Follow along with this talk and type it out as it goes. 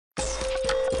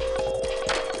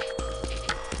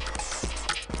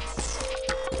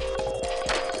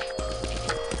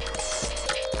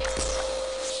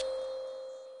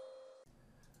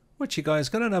Right, you guys,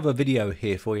 got another video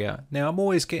here for you. Now, I'm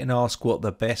always getting asked what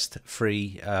the best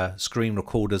free screen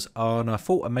recorders are, and I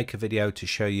thought I'd make a video to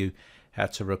show you how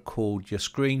to record your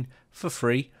screen for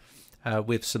free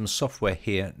with some software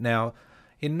here. Now,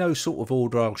 in no sort of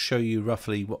order, I'll show you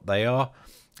roughly what they are,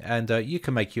 and you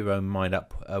can make your own mind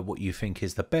up what you think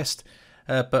is the best.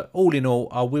 But all in all,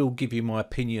 I will give you my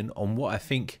opinion on what I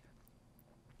think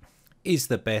is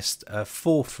the best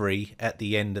for free at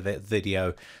the end of the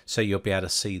video, so you'll be able to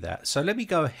see that. So let me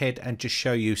go ahead and just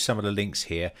show you some of the links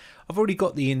here. I've already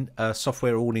got the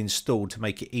software all installed to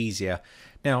make it easier.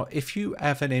 Now, if you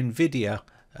have an Nvidia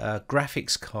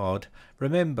graphics card,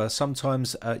 remember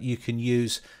sometimes you can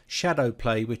use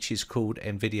Shadowplay, which is called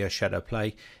Nvidia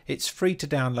Shadowplay. It's free to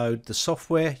download the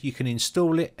software, you can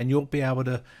install it, and you'll be able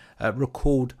to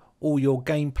record all your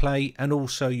gameplay, and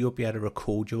also you'll be able to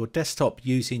record your desktop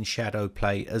using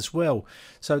Shadowplay as well.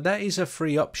 So that is a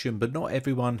free option, but not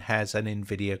everyone has an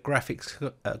Nvidia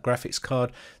graphics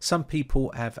card. Some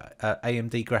people have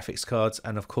AMD graphics cards,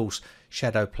 and of course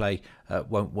Shadowplay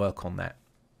won't work on that.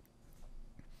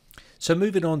 So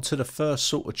moving on to the first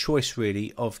sort of choice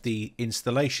really of the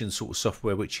installation sort of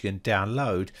software which you can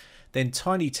download, then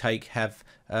TinyTake have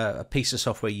a piece of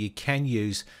software you can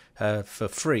use for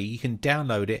free. You can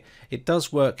download it. It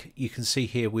does work, you can see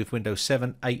here, with Windows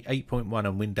 7, 8, 8.1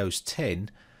 and Windows 10.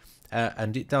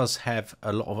 And it does have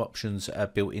a lot of options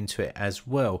built into it as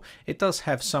well. It does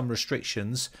have some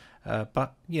restrictions,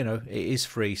 but you know, it is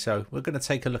free, so we're going to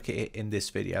take a look at it in this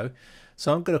video.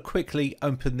 So I'm going to quickly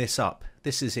open this up.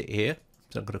 This is it here.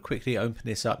 So I'm going to quickly open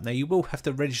this up. Now you will have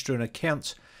to register an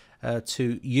account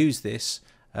to use this,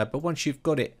 but once you've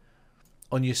got it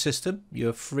on your system,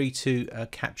 you're free to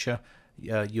capture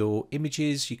your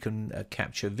images. You can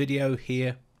capture video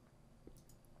here,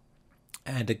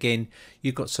 and again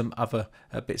you've got some other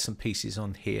bits and pieces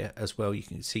on here as well. You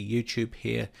can see YouTube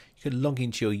here. You can log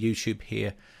into your YouTube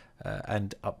here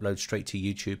and upload straight to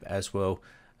YouTube as well.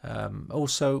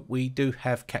 Also, we do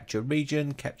have capture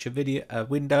region, capture video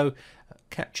window,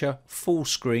 capture full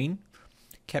screen,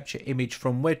 capture image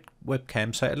from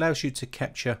webcam. So it allows you to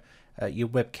capture your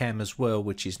webcam as well,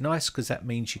 which is nice because that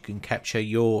means you can capture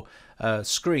your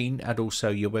screen and also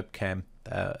your webcam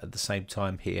at the same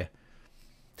time here.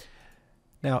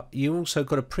 Now you also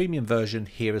got a premium version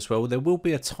here as well. There will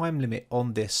be a time limit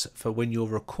on this for when you're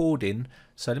recording,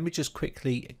 so let me just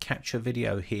quickly capture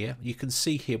video here. You can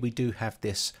see here we do have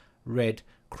this red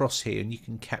cross here, and you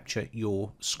can capture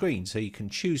your screen, so you can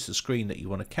choose the screen that you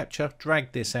want to capture,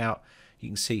 drag this out. You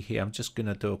can see here I'm just going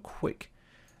to do a quick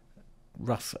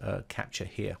rough capture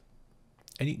here,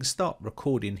 and you can start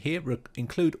recording here.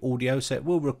 Include audio, so it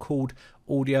will record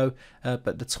audio,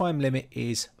 but the time limit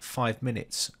is 5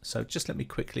 minutes. So just let me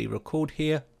quickly record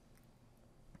here,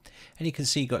 and you can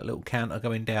see you got a little counter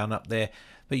going down up there,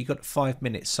 but you've got 5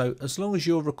 minutes. So as long as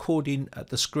you're recording at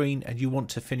the screen and you want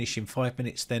to finish in 5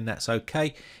 minutes, then that's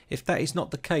okay. If that is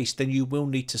not the case, then you will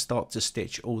need to start to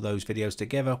stitch all those videos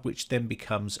together, which then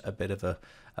becomes a bit of a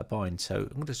bind. So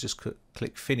I'm going to just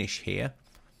click finish here,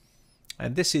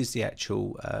 and this is the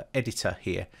actual editor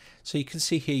here. So you can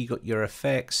see here you got your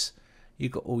effects,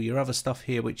 you've got all your other stuff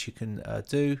here which you can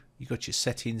do. You've got your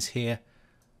settings here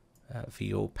for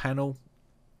your panel.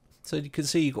 So you can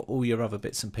see you've got all your other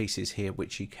bits and pieces here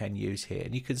which you can use here,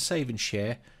 and you can save and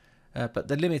share. But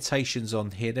the limitations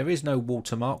on here, there is no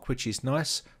watermark, which is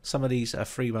nice. Some of these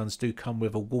free ones do come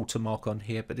with a watermark on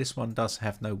here, but this one does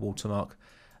have no watermark.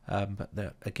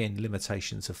 But again,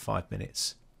 limitations of 5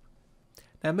 minutes.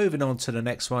 Now moving on to the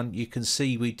next one, you can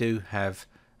see we do have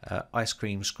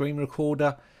Icecream screen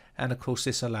recorder, and of course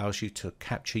this allows you to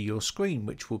capture your screen,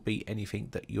 which will be anything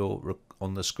that you're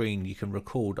on the screen you can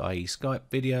record, i.e. Skype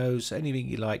videos, anything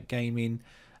you like, gaming,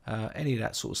 any of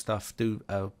that sort of stuff. Do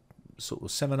sort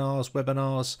of seminars,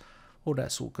 webinars, all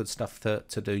that sort of good stuff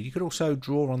to do. You can also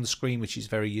draw on the screen, which is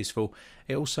very useful.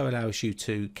 It also allows you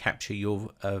to capture your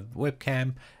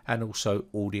webcam and also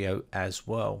audio as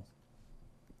well.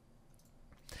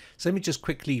 So let me just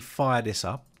quickly fire this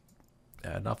up,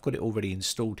 and I've got it already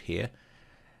installed here.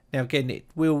 Now again, it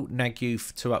will nag you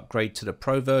to upgrade to the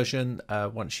Pro version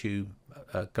once you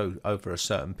go over a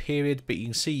certain period, but you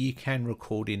can see you can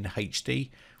record in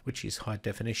HD, which is high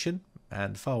definition,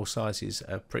 and file sizes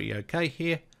are pretty okay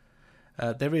here.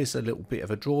 There is a little bit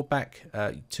of a drawback.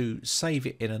 To save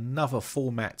it in another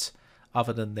format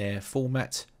other than their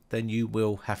format, then you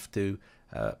will have to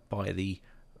buy the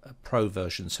Pro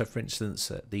version. So for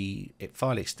instance, the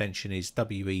file extension is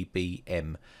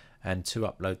WEBM, and to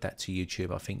upload that to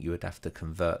YouTube I think you would have to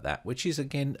convert that, which is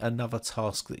again another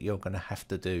task that you're going to have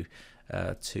to do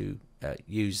to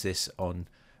use this on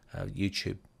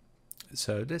YouTube.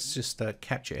 So let's just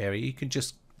capture area. You can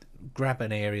just grab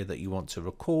an area that you want to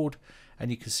record,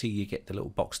 and you can see you get the little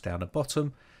box down the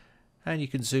bottom, and you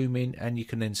can zoom in and you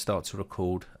can then start to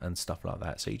record and stuff like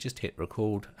that. So you just hit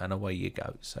record and away you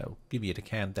go. So give you the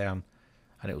countdown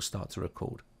and it will start to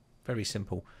record. Very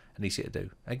simple and easy to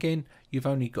do. Again, you've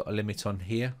only got a limit on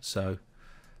here, so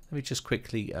let me just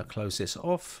quickly close this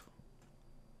off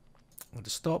and to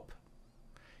stop.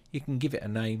 You can give it a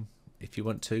name if you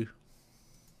want to,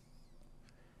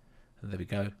 and there we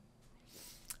go,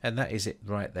 and that is it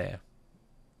right there.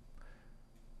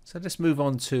 So let's move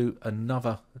on to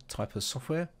another type of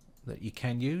software that you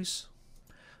can use.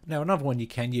 Now another one you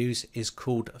can use is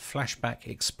called FlashBack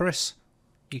Express.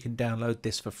 You can download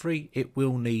this for free. It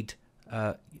will need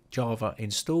Java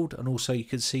installed, and also you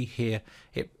can see here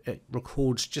it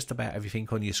records just about everything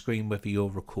on your screen, whether you're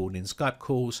recording Skype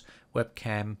calls,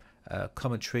 webcam,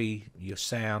 commentary, your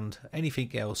sound,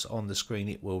 anything else on the screen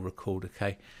it will record.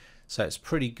 Okay, so it's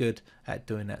pretty good at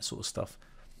doing that sort of stuff.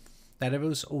 Now there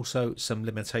is also some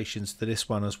limitations to this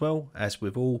one as well, as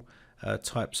with all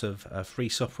types of free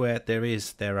software. There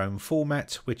is their own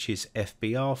format, which is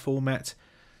FBR format.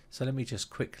 So let me just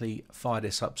quickly fire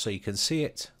this up so you can see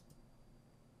it.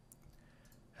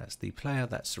 That's the player,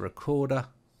 that's the recorder.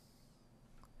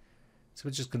 So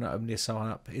we're just going to open this one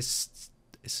up. It's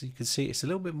you can see it's a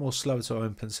little bit more slow to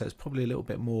open, so it's probably a little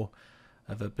bit more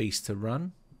of a beast to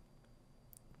run.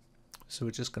 So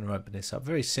we're just going to open this up.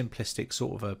 Very simplistic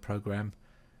sort of a program.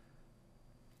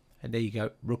 And there you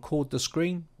go. Record the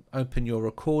screen. Open your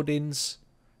recordings.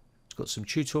 It's got some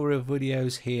tutorial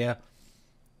videos here.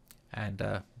 And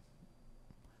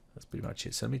that's pretty much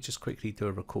it. So let me just quickly do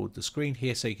a record the screen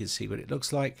here so you can see what it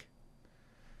looks like.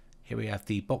 Here we have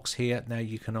the box here. Now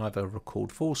you can either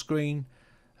record full screen,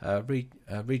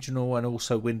 regional, and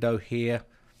also window here.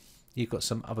 You've got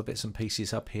some other bits and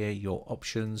pieces up here, your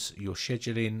options, your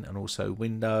scheduling, and also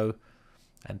window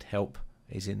and help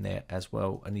is in there as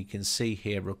well. And you can see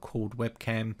here record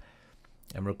webcam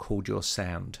and record your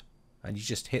sound. And you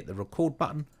just hit the record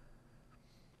button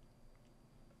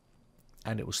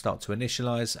and it will start to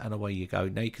initialize, and away you go.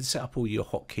 Now you can set up all your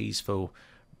hotkeys for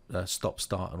stop,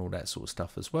 start, and all that sort of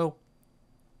stuff as well.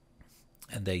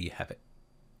 And there you have it.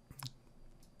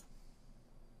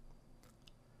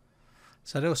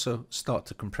 So they also start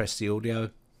to compress the audio,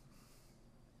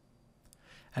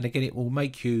 and again it will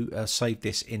make you save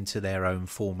this into their own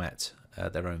format,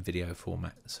 their own video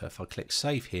format. So if I click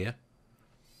save here,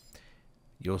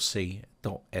 you'll see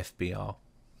 .fbr.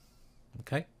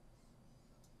 Okay,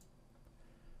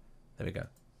 there we go.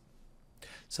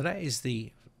 So that is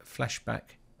the FlashBack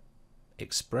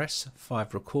Express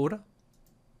 5 recorder.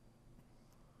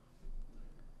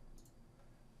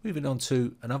 Moving on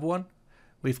to another one.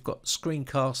 We've got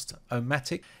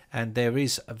Screencast-o-matic, and there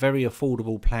is very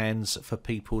affordable plans for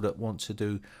people that want to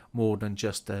do more than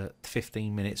just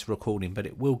 15 minutes recording, but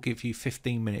it will give you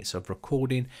 15 minutes of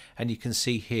recording, and you can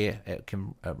see here it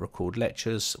can record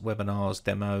lectures, webinars,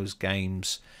 demos,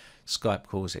 games, Skype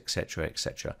calls, etc,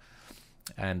 etc.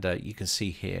 And you can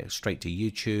see here straight to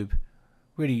YouTube,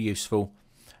 really useful.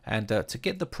 And to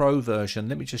get the pro version,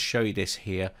 let me just show you this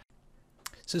here.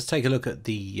 So let's take a look at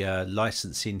the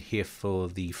licensing here for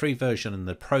the free version and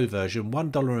the pro version.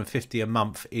 $1.50 a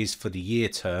month is for the year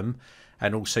term,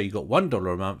 and also you got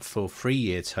 $1 a month for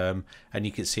 3-year term, and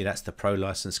you can see that's the pro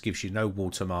license. Gives you no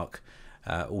watermark,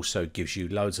 also gives you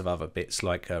loads of other bits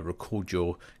like record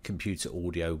your computer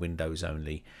audio, Windows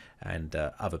only, and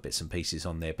other bits and pieces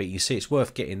on there. But you see it's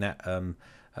worth getting that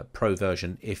pro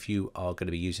version if you are going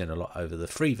to be using a lot over the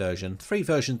free version. Free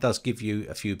version does give you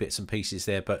a few bits and pieces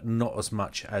there, but not as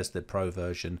much as the pro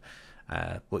version,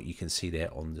 what you can see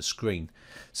there on the screen.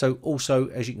 So also,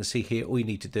 as you can see here, all you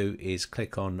need to do is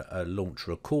click on launch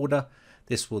recorder.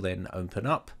 This will then open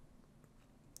up.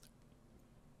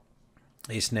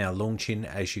 It's now launching,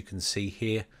 as you can see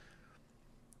here.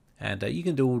 And you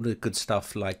can do all the good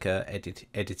stuff like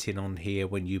editing on here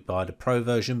when you buy the pro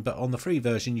version, but on the free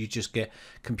version you just get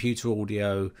computer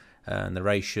audio,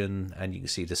 narration, and you can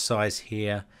see the size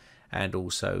here, and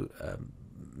also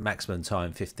maximum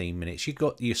time 15 minutes. You've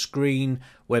got your screen,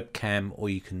 webcam, or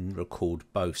you can record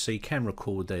both. So you can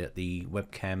record the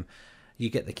webcam. You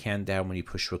get the countdown when you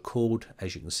push record,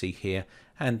 as you can see here,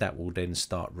 and that will then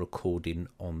start recording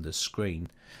on the screen.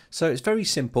 So it's very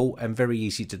simple and very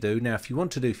easy to do. Now if you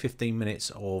want to do 15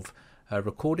 minutes of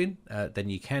recording, then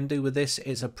you can do with this.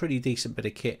 It's a pretty decent bit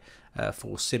of kit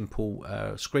for simple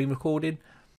screen recording.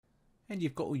 and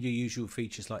you've got all your usual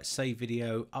features like save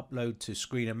video, upload to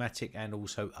Screen-o-matic, and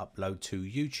also upload to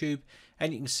YouTube.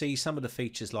 And you can see some of the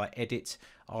features like edit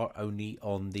are only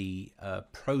on the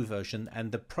Pro version,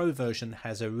 and the Pro version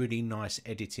has a really nice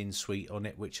editing suite on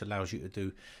it which allows you to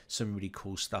do some really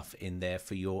cool stuff in there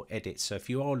for your edits. So if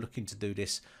you are looking to do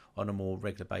this on a more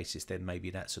regular basis, then maybe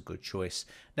that's a good choice.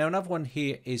 Now another one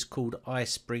here is called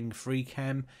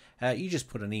iSpringfreeCam. You just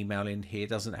put an email in here. It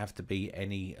doesn't have to be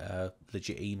any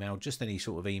legit email, just any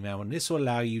sort of email, and this will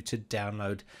allow you to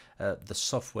download the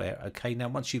software. Okay, now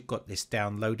once you've got this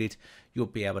downloaded, you'll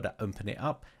be able to open it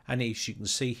up, and as you can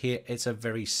see here, it's a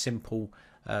very simple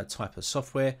type of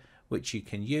software which you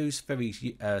can use. Very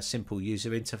simple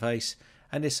user interface,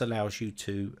 and this allows you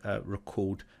to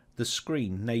record the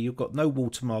screen. Now you've got no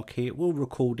watermark here. It will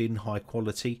record in high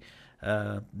quality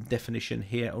definition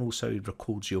here, and also it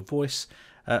records your voice.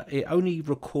 It only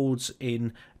records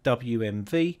in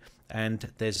WMV,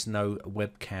 and there's no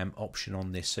webcam option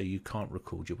on this, so you can't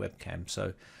record your webcam.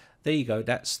 So there you go,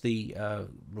 that's the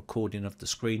recording of the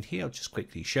screen here. I'll just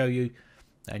quickly show you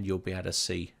and you'll be able to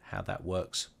see how that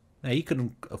works. Now you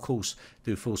can of course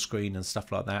do full screen and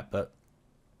stuff like that, but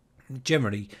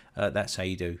generally that's how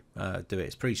you do it.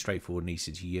 It's pretty straightforward and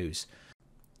easy to use.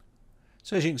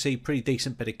 So as you can see, pretty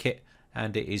decent bit of kit,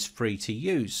 and it is free to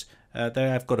use. They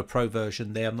have got a Pro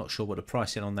version there. I'm not sure what the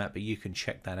pricing on that, but you can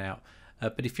check that out.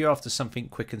 But if you're after something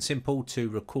quick and simple to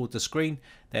record the screen,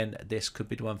 then this could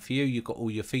be the one for you. You've got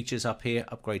all your features up here: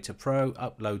 upgrade to Pro,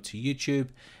 upload to YouTube,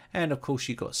 and of course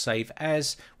you've got save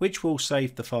as, which will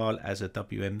save the file as a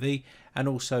WMV. And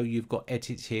also you've got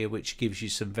edit here, which gives you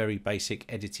some very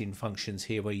basic editing functions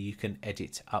here where you can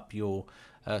edit up your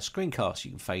screencast.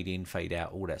 You can fade in, fade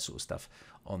out, all that sort of stuff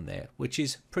on there, which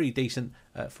is pretty decent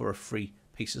for a free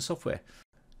piece of software.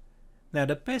 Now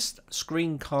the best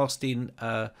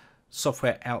screencasting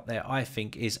software out there, I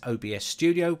think, is OBS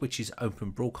Studio, which is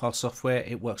open broadcast software.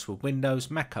 It works with Windows,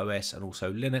 Mac OS, and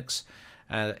also Linux.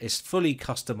 It's fully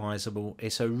customizable.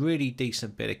 It's a really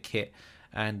decent bit of kit,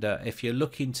 and if you're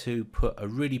looking to put a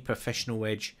really professional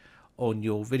edge on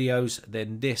your videos,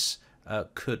 then this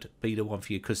could be the one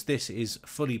for you, because this is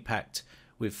fully packed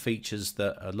with features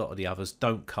that a lot of the others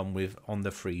don't come with on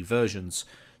the free versions.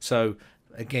 So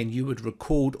again, you would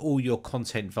record all your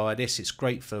content via this. It's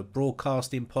great for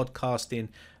broadcasting, podcasting,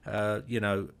 you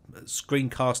know,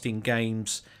 screencasting,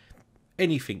 games,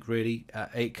 anything really.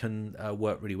 It can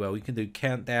work really well. You can do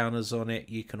countdowners on it.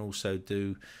 You can also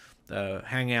do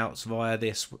Hangouts via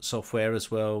this software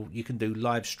as well. You can do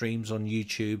live streams on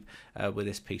YouTube with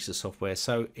this piece of software.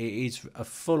 So it is a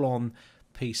full-on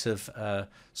piece of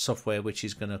software which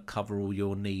is going to cover all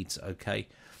your needs. Okay.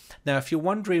 Now, if you're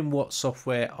wondering what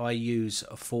software I use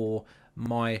for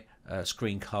my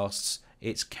screencasts,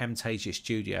 it's Camtasia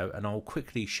Studio, and I'll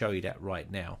quickly show you that right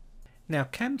now. Now,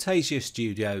 Camtasia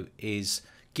Studio is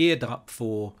geared up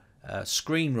for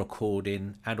screen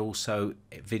recording and also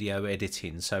video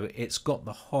editing, so it's got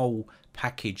the whole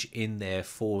package in there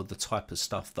for the type of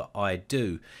stuff that I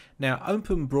do. Now,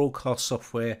 open broadcast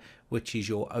software, which is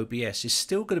your OBS, is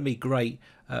still going to be great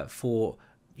for,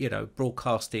 you know,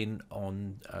 broadcasting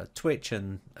on Twitch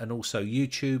and also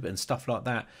YouTube and stuff like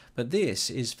that. But this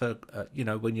is for you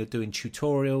know, when you're doing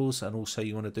tutorials, and also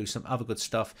you want to do some other good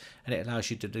stuff, and it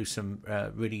allows you to do some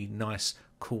really nice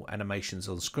cool animations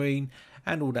on screen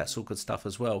and all that sort of good stuff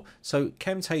as well. So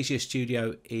Camtasia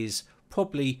Studio is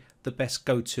probably the best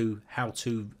go-to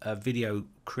how-to video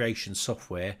creation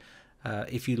software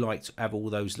if you like to have all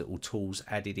those little tools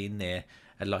added in there,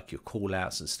 and like your call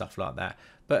outs and stuff like that.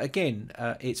 But again,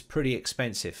 it's pretty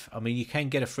expensive. I mean, you can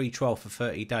get a free trial for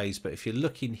 30 days, but if you're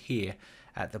looking here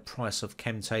at the price of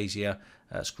Camtasia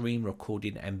screen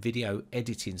recording and video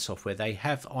editing software, they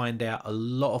have ironed out a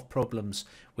lot of problems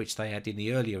which they had in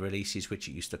the earlier releases, which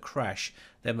it used to crash.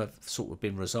 Them have sort of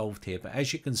been resolved here, but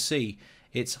as you can see,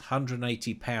 it's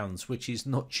 £180, which is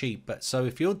not cheap. But so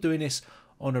if you're doing this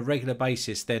on a regular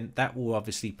basis, then that will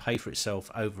obviously pay for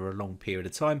itself over a long period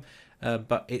of time.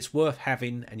 But it's worth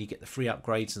having, and you get the free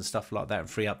upgrades and stuff like that, and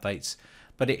free updates.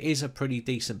 But it is a pretty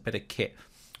decent bit of kit.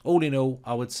 All in all,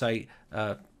 I would say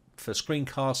for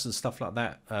screencasts and stuff like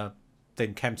that,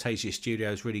 then Camtasia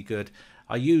Studio is really good.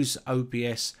 I use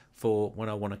OBS for when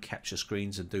I want to capture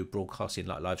screens and do broadcasting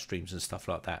like live streams and stuff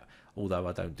like that, although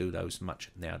I don't do those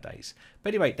much nowadays.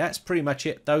 But anyway, that's pretty much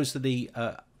it. Those are the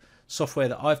software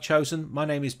that I've chosen. My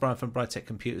name is Brian from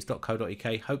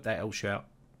brightechcomputers.co.uk. Hope that helps you out.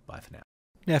 Bye for now.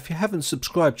 Now, if you haven't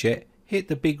subscribed yet, hit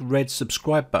the big red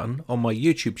subscribe button on my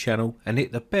YouTube channel and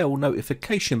hit the bell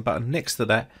notification button next to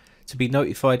that to be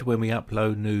notified when we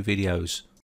upload new videos.